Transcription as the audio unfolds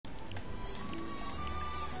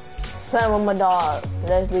Playing with my dog,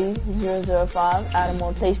 Leslie005, Adam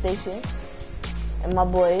on PlayStation. And my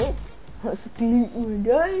boy, Sleep with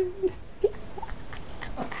Game.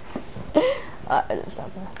 Alright,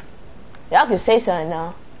 stop that. Y'all can say something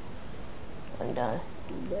now. I'm done.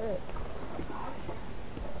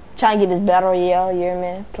 Trying to get this battle royale, yeah,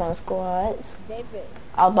 man. Playing squads. David.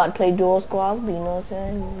 I was about to play dual squads, but you know what I'm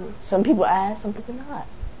saying? Some people ask, some people not.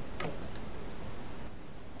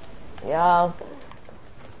 Yeah.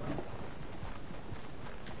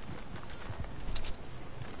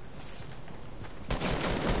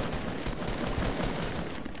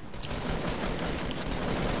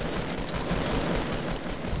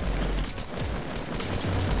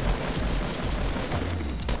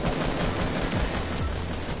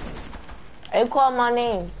 They called my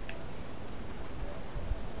name.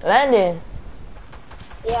 Landon.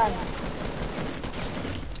 Yeah.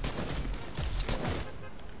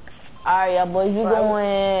 Alright, y'all boys, we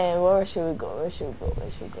going. Where should we go? Where should we go?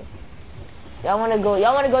 Where should we go? Y'all wanna go?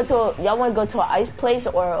 Y'all wanna go to an ice place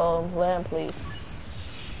or land place?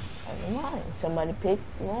 I don't mind. Somebody pick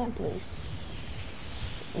land place.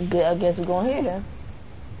 Good, I guess we're going here then.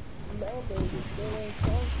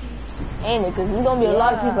 Ain't it? Cause there's gonna be a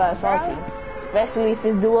lot of people at Salty, especially if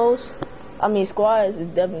it's duos. I mean squads. It's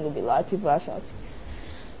definitely gonna be a lot of people at Salty.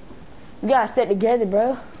 We gotta stick together,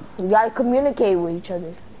 bro. We gotta communicate with each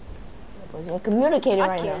other. We're communicating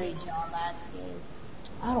right now. Y'all last game.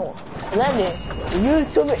 I don't. London, the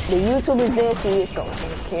YouTubers didn't see it, so I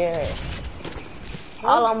don't care.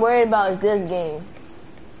 All I'm worried about is this game,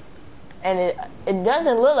 and it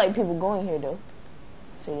doesn't look like people going here though.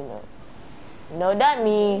 So you know. No, that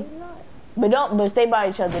mean. But stay by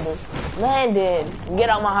each other though. Landon, get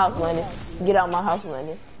out my house, Landon. Get out my house,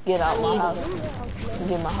 Landon. Get out my house.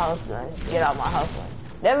 Get my house, Landon. Get out my house, Landon.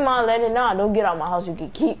 Never mind, Landon. Nah, don't get out my house. You can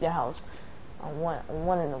keep the house. I'm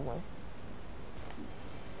one in the one.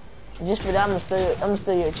 Just for that, I'm gonna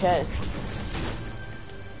steal your chest.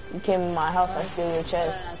 You came in my house, I steal your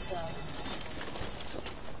chest.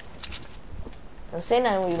 Don't say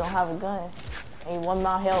nothing when you don't have a gun. And you want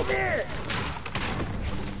my help.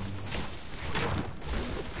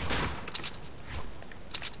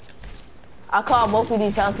 I call both of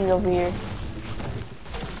these houses over here.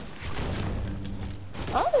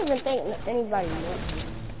 I don't even think anybody knows.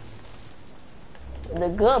 The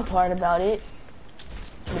good part about it,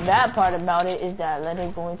 the bad part about it is that let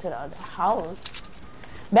it go into the other house.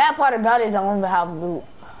 Bad part about it is I don't even have loot.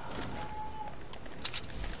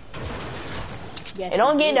 Yes, And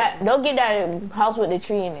don't get that house with the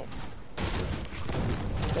tree in it.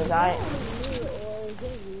 Cause I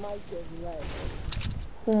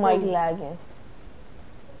who might lagging?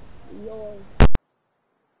 Yours.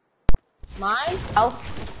 Mine? House?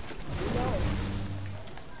 No.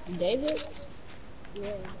 David?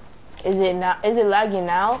 Yeah. Is it lagging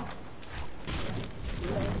now?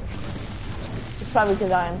 Yeah. It's probably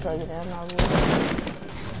because I unplugged it. I'm not really.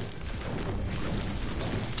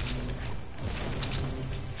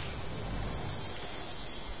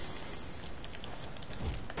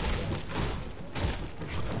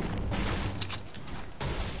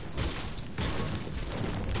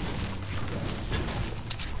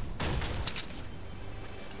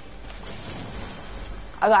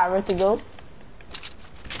 I got where to go.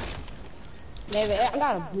 David, I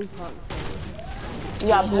got a blue pump. You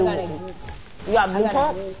got blue. You got blue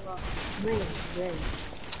pump? Green.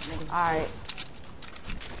 Alright.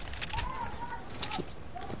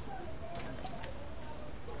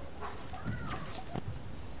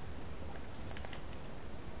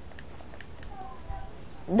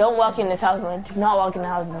 Don't walk in this house, man. Do not walk in the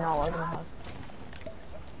house. Do not walk in the house.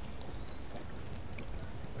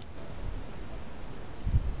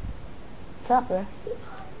 What's up, bro?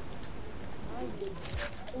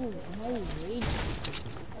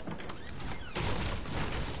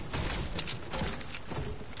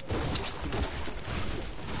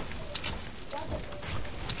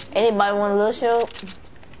 Anybody want a little show?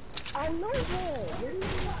 I'm not there.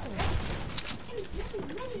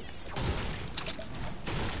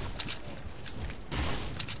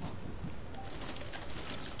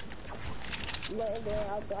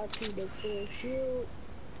 I got you the full shield.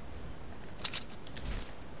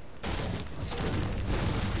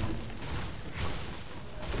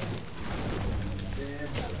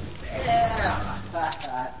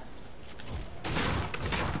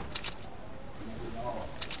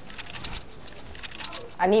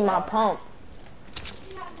 I need my pump.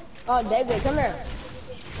 Oh, David, come here.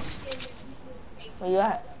 Where you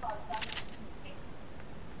at?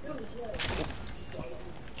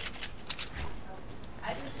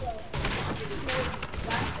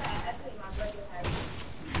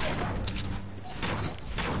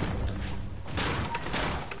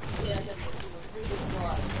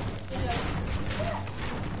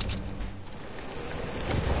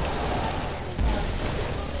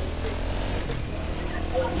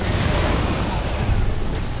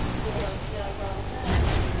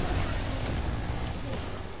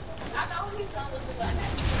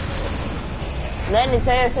 Landon,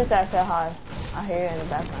 tell your sister I said hi. I hear her in the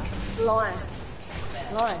background. Lauren.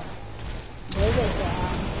 They say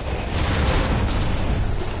hi.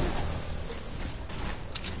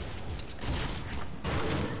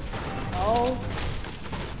 Oh.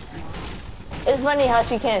 It's funny how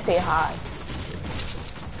she can't say hi.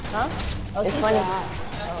 Huh? Oh, It's funny.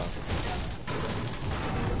 Oh.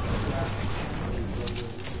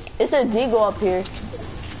 It's a Deagle up here.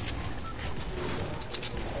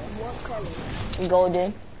 What color?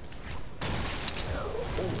 Golden.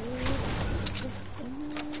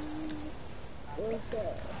 What's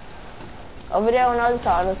that? Over there on the other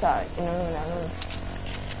side. You know, on the other side.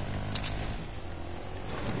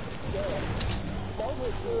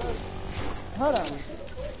 Hold on.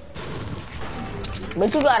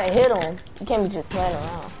 But you gotta hit him. You can't be just playing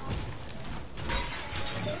around.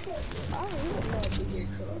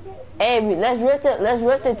 Hey, let's rip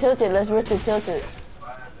the tilted.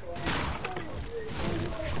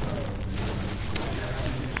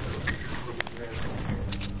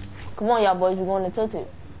 Come on, y'all boys, we're going to tilted.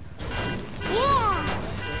 Yeah.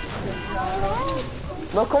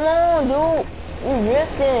 But come on, dude. We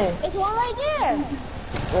rifting. It's one right there.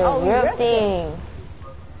 We're rifting.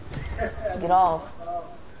 Get off.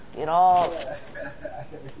 Get off.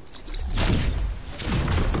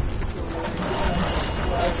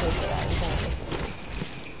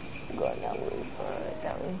 Go that way.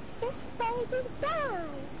 That way.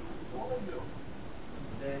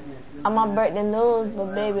 I'm on break the news,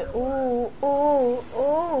 but baby, ooh.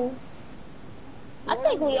 I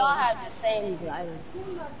think we all have the same glider.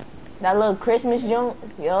 That little Christmas jump,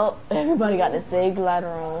 yup. Everybody got the same glider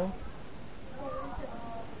on.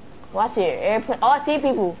 Watch here, airplane. Oh, I see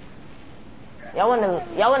people. Y'all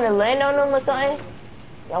wanna land on them or something?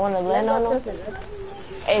 Y'all wanna land on them?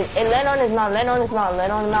 Hey, land on this mountain. Land on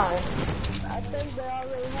the mountain. I think they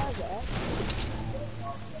already have that.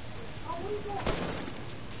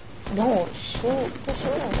 Don't shoot. Quit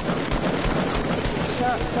shooting.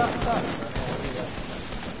 Trump.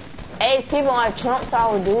 Hey, people on Trump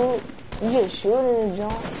Tower, dude. You just shooting and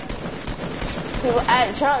jump. People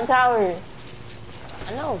at Trump Tower. I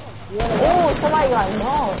know. Ooh, somebody got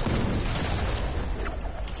knocked.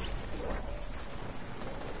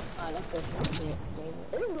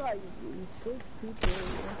 It's like 6 people.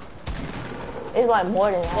 It's like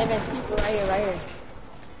more than that. There's people right here.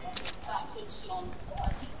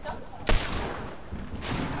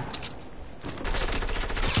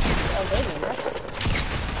 Oh, baby,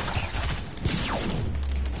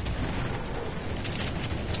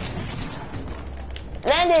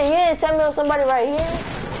 Landon, you didn't tell me it was somebody right here?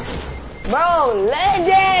 Bro,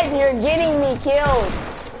 Landon, you're getting me killed.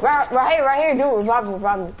 Right here, dude, revive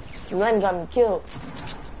me. Landon got me killed.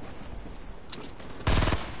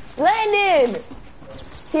 Landon!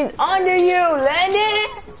 He's under you, Landon!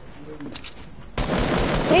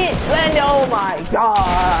 Landon, oh my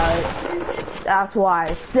god. That's why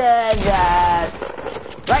I said that.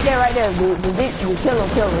 Right there, dude. Just kill him.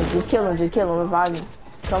 Just kill him, revive me.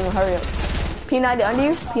 Come on, hurry up. P90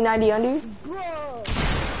 under you?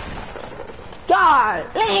 God,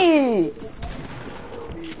 hey!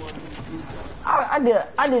 I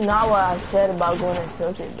did not what I said about going to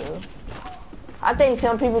tilted, dude. I think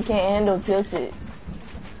some people can't handle tilted.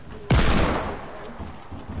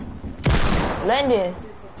 Landon.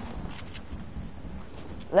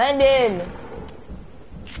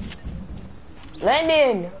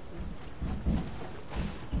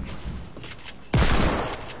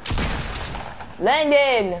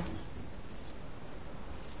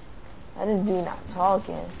 I just do not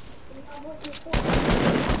talking.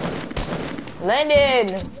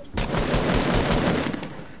 Landon!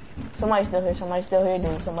 Somebody's still here,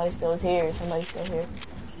 dude. Somebody still here.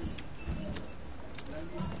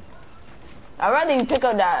 I'd rather you pick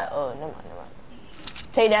up that, oh, never mind.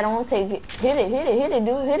 Take that on, take it. Hit it,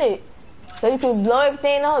 dude, hit it. So you can blow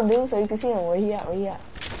everything up, dude, so you can see him. Where he at?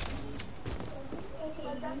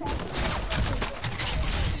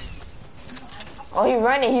 Oh, he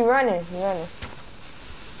running.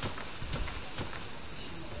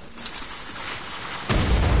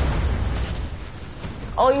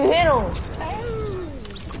 Oh, you hit him.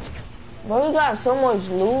 Bro, we got so much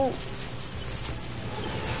loot.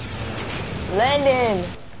 Landon.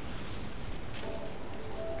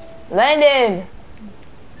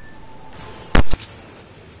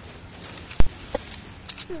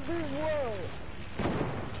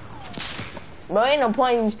 Bro, ain't no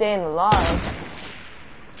point you staying alive.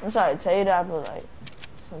 I'm sorry to tell you that, but like,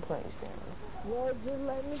 some point you staying alive. Well, just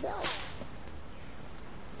let me go.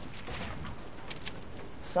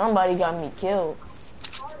 Somebody got me killed.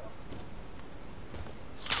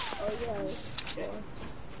 Oh, yeah.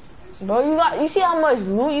 Bro, you see how much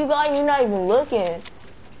loot you got? You're not even looking.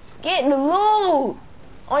 Get the loot!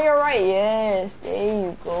 On your right, yes, there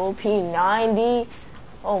you go. P90.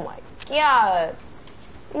 Oh my god.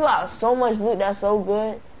 You got so much loot, that's so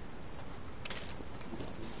good.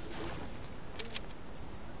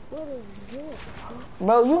 What is this?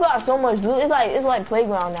 Bro, you got so much loot. It's like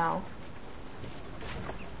playground now.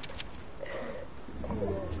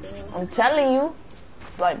 I'm telling you,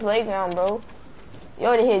 it's like playground, bro. You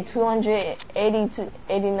already hit 89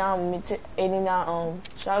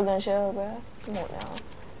 shotgun shell, bro. Come on now.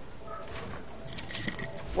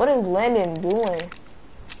 What is Landon doing?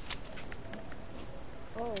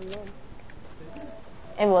 Oh no.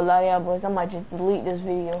 Ain't gonna lie to y'all boys, I might just delete this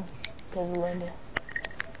video because of Landon.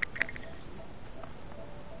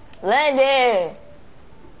 Landon!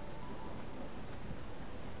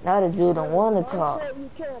 Now the dude don't want to talk. You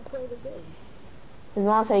can't play the game. His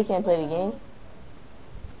mom said he can't play the game.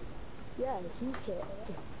 Yeah, he can't.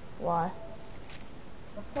 Why?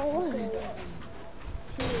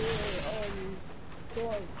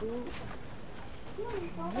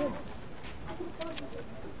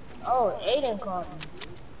 Oh, Aiden called me.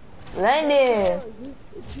 Landon!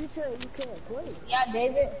 You said you can't play. Yeah,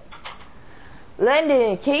 David.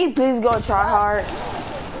 Landon, can you please go try hard?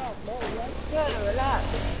 Yeah, relax.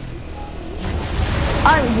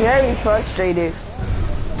 I'm very frustrated.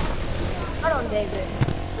 Hold on, David.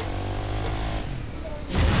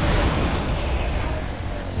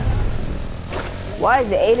 Why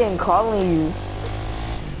is Aiden calling you?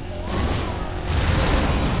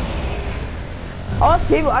 Oh,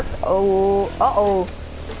 people, uh-oh.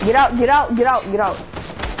 Get out.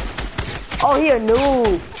 Oh, he a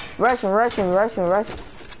noob. Rush him.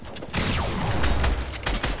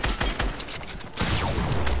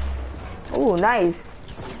 Oh, nice.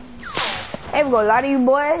 Ain't gonna lie to you,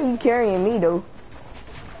 boy. You carrying me, though.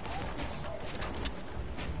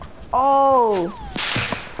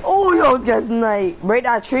 Oh, yo, that's nice. Break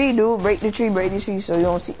that tree, dude. Break the tree, so you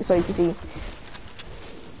don't see, so you can see.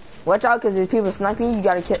 Watch out, cause there's people sniping. You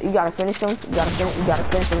gotta finish them. You gotta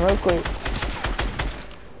finish them real quick.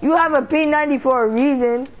 You have a P90 for a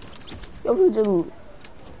reason. Yo, who's the loot?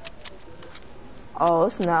 Oh,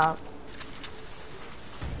 snap.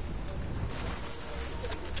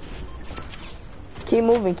 Keep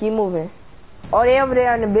moving. Oh, they over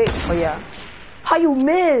there in the big. Oh yeah. How you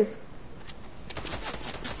miss?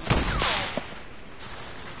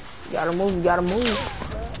 You gotta move.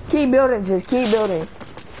 Keep building. Just keep building.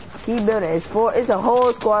 It's a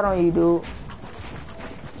whole squad on you, dude.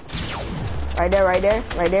 Right there.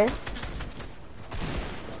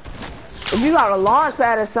 If you got a launch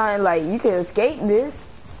pad or something, like, you can escape this.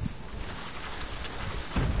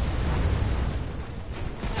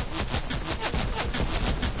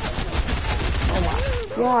 Oh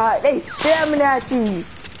my god, they staring at you.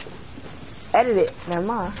 Edit it, never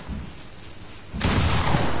mind.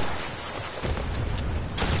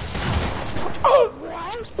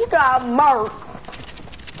 You got marked.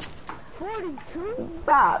 42?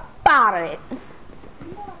 About it.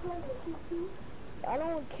 I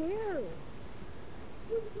don't care.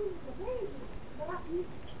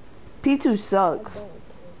 P2 sucks.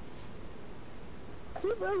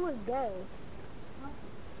 Keep it with guns.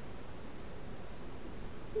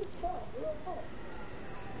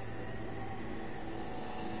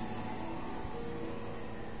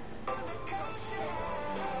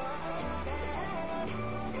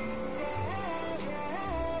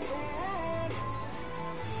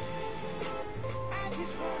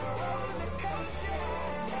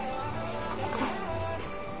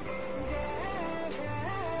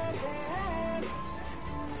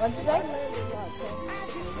 What'd you say?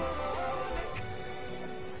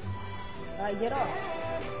 Alright, get off.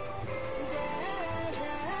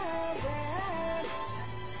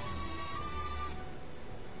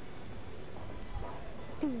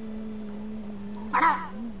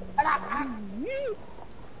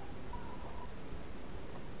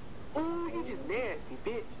 Ooh, you just nasty,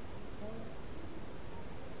 bitch.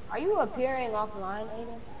 Are you appearing offline,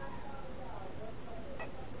 Aiden?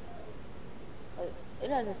 It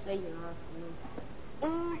doesn't say you're on for me.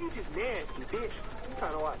 Ooh, you just nasty, bitch. You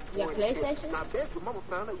trying to watch? Your PlayStation? Now, I bet your mama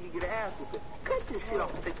found out you get an ass with it. Cut this shit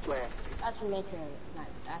off, take glass. That's what makes it like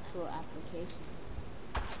actual application.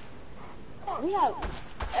 We have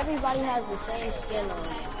everybody has the same skin on the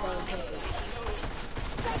same picture.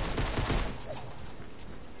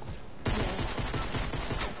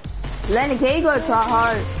 Lenny, can you go try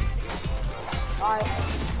hard? Alright.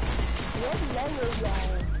 Where's Lenny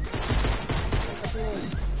going?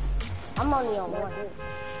 I'm only on one.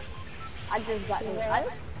 I just got him.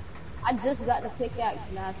 I just got the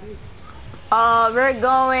pickaxe last week. We're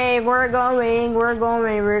going. No.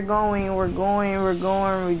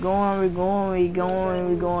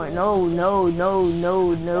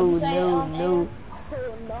 What'd you say, No. No.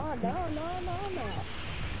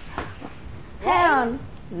 Hell,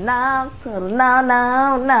 no.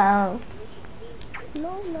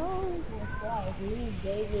 No. That's why it's me,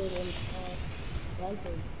 David, and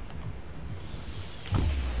Duncan.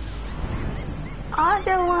 I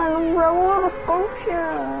don't want to roll a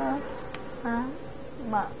potion. Huh?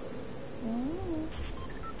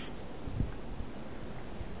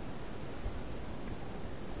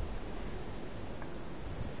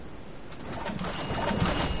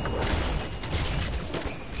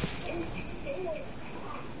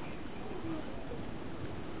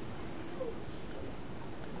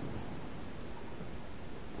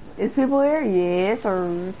 Is people here? Yes,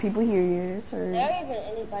 or people here? Yes, or There ain't even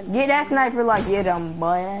anybody. get that sniper like you dumb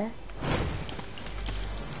boy.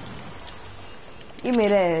 Give me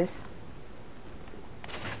this.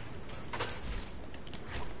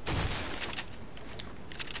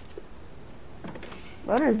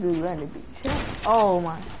 What is this gonna be? Oh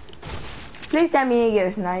my! Please tell me you get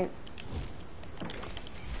a snipe.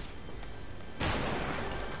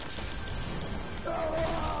 I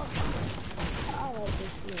like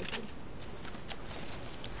this sniper.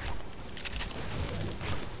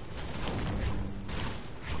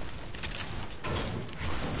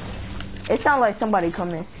 It sounds like somebody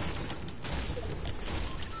coming.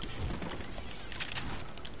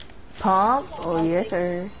 Pump? Oh yes,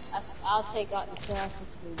 sir. I'll take out the trash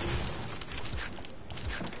for you.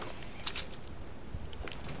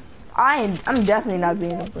 I'm definitely not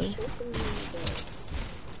being a bully.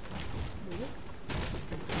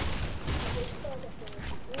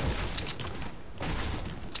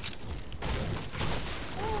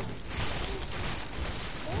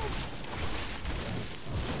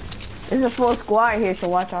 There's a full squad here, so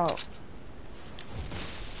watch out.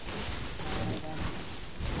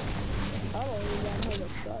 I don't even have a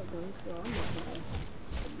shotgun, so I'm not gonna.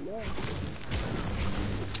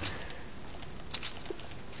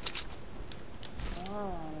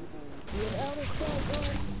 Without a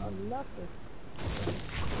shotgun, I'm nothing.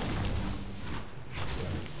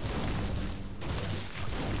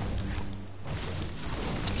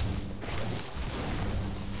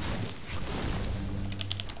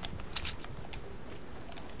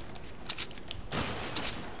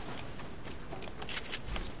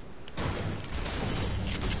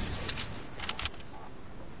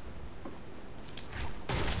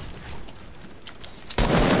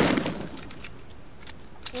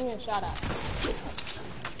 Give me a shot at.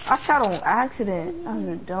 I shot on accident. That was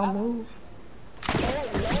a dumb move.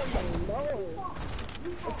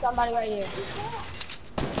 There's somebody right here.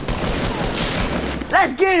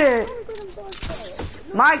 Let's get it!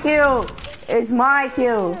 My kill! It's my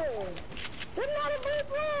kill!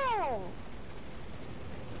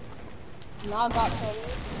 Now I got trouble.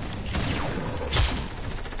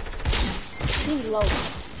 He's low.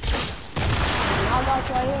 Now I got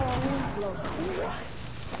right here on me. He's low.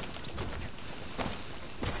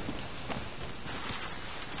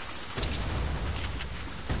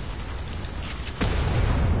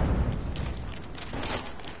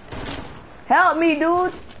 Help me,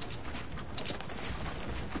 dude!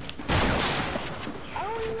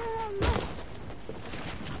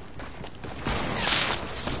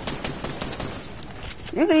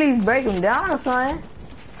 You can at least break him down or something.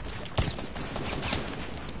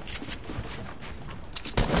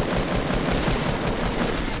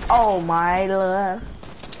 Oh my lord.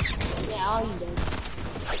 Yeah, all you did.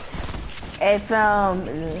 If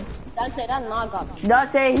Dante, that's not got me.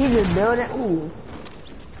 Dante, he just building. Ooh.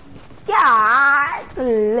 Yeah.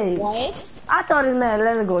 What? I told this man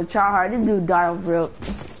let him go try hard. This dude died off real.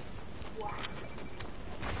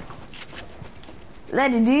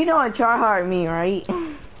 Legend, do you know what try hard mean, right?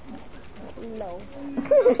 No.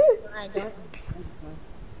 I don't.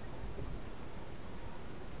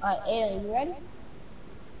 Alright, Aiden, you ready?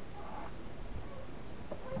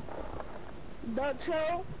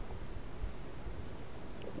 Dante?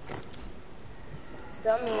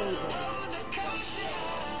 Dummy.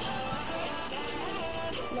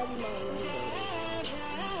 Never mind.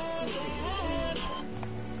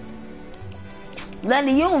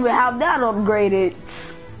 Lenny, you don't even have that upgraded.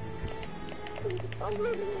 I'm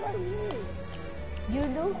looking at you. You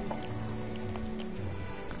do?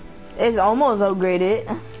 It's almost upgraded.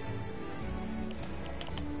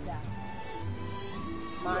 Yeah.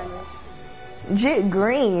 Minus. Jit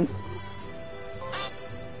green.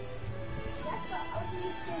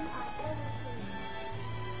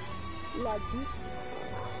 Like you.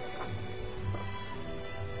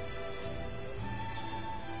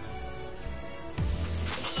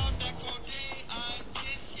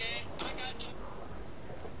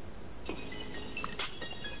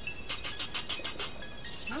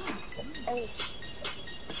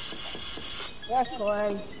 Yes,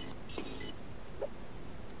 Corey.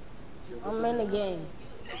 I'm in the game.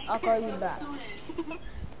 I'll call you back.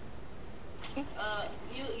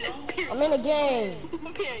 I'm in the game.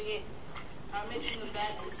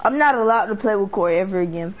 I'm not allowed to play with Corey ever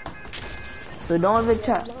again. So don't even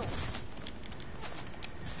try.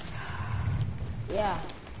 Yeah.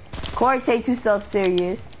 Corey takes himself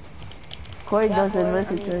serious. Corey Yeah, doesn't Corey,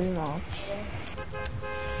 listen to his mom.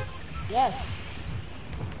 Yes.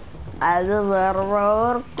 As a little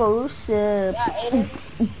roller coaster. Yeah, Aiden.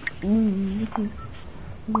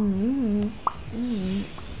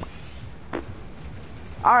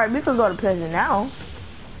 Alright, we can go to prison now.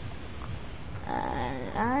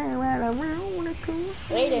 I went around the coast.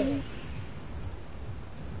 Aiden.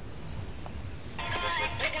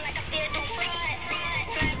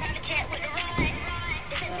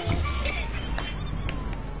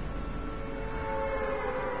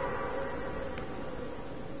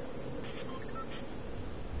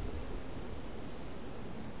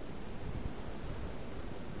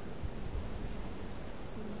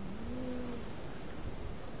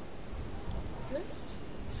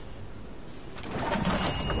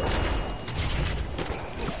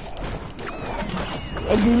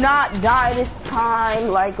 And do not die this time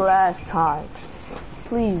like last time.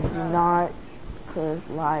 Please do not. Cause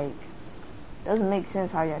like, doesn't make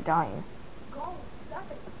sense how you're dying.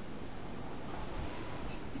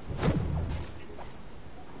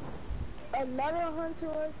 Another hunter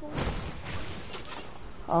rifle.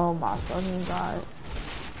 Oh my fucking god.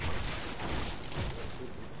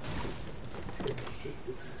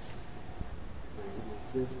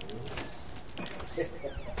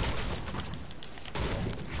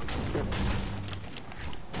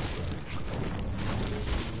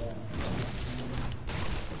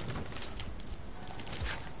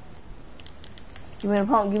 Give me a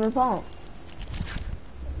pump, give me a pump.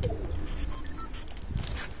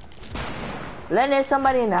 Let there's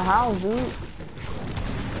somebody in the house, dude. I'm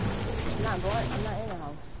not in the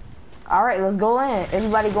house. Alright, let's go in.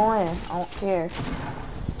 Everybody go in. I don't care.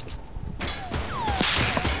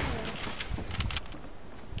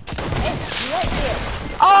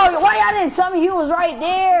 Oh, why y'all didn't tell me he was right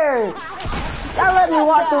there? Y'all let me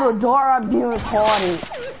walk through the door, I'm being recorded.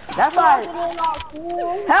 That's why.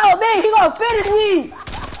 Hell, man, he gonna finish me.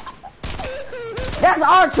 That's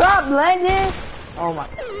our trap, Landon. Oh my.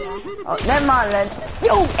 Oh, never mind, Landon.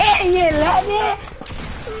 You idiot, Landon.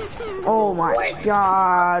 Oh my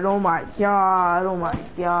god. Oh my god. Oh my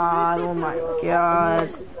god. Oh my god.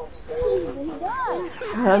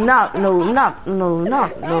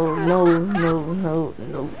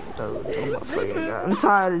 No. I'm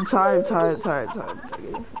tired.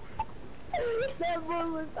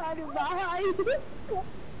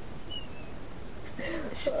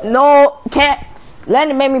 No, can't.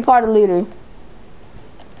 Landon made me party leader.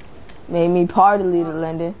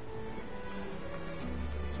 Landon.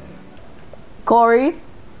 Corey.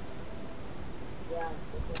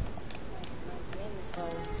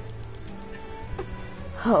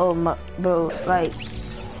 Oh my, bro, like,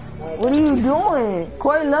 what are you doing?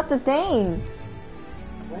 Corey left the thing.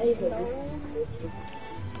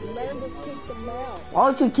 Why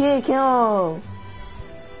don't you kick him? Oh,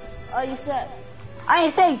 you said? I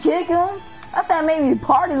ain't say kick him. I said make me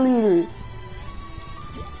party leader.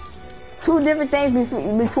 Two different things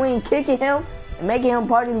between kicking him and making him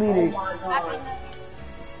party leader.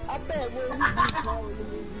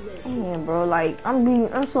 Man, bro, like,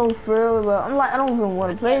 I'm so thrilled, but I'm like, I don't even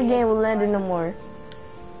want to play the game with Landon no more.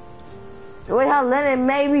 The way how Landon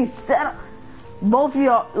made me set up, both of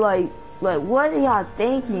y'all, like, what are y'all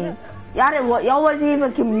thinking? Y'all wasn't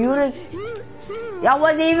even communicating.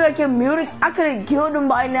 I could have killed him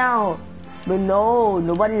by now. But no,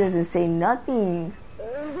 nobody doesn't say nothing.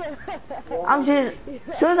 I'm just,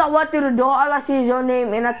 as soon as I walked through the door, all I see is your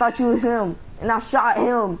name, and I thought you was him. And I shot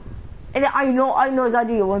him. And then I know his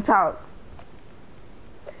idea one time.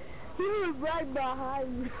 He was right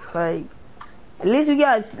behind you. Like, at least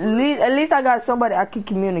I got somebody I can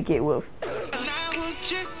communicate with.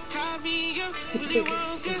 Hey,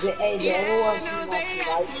 do you ever want to see my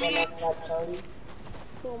snipe when I snipe Tony?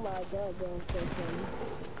 Oh my god, that's so funny.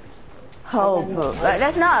 Oh, but like,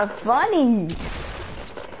 that's not funny.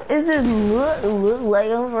 It just look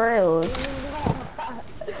like I'm real.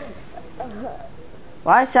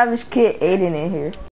 Why is Savage Kid Aiden in here?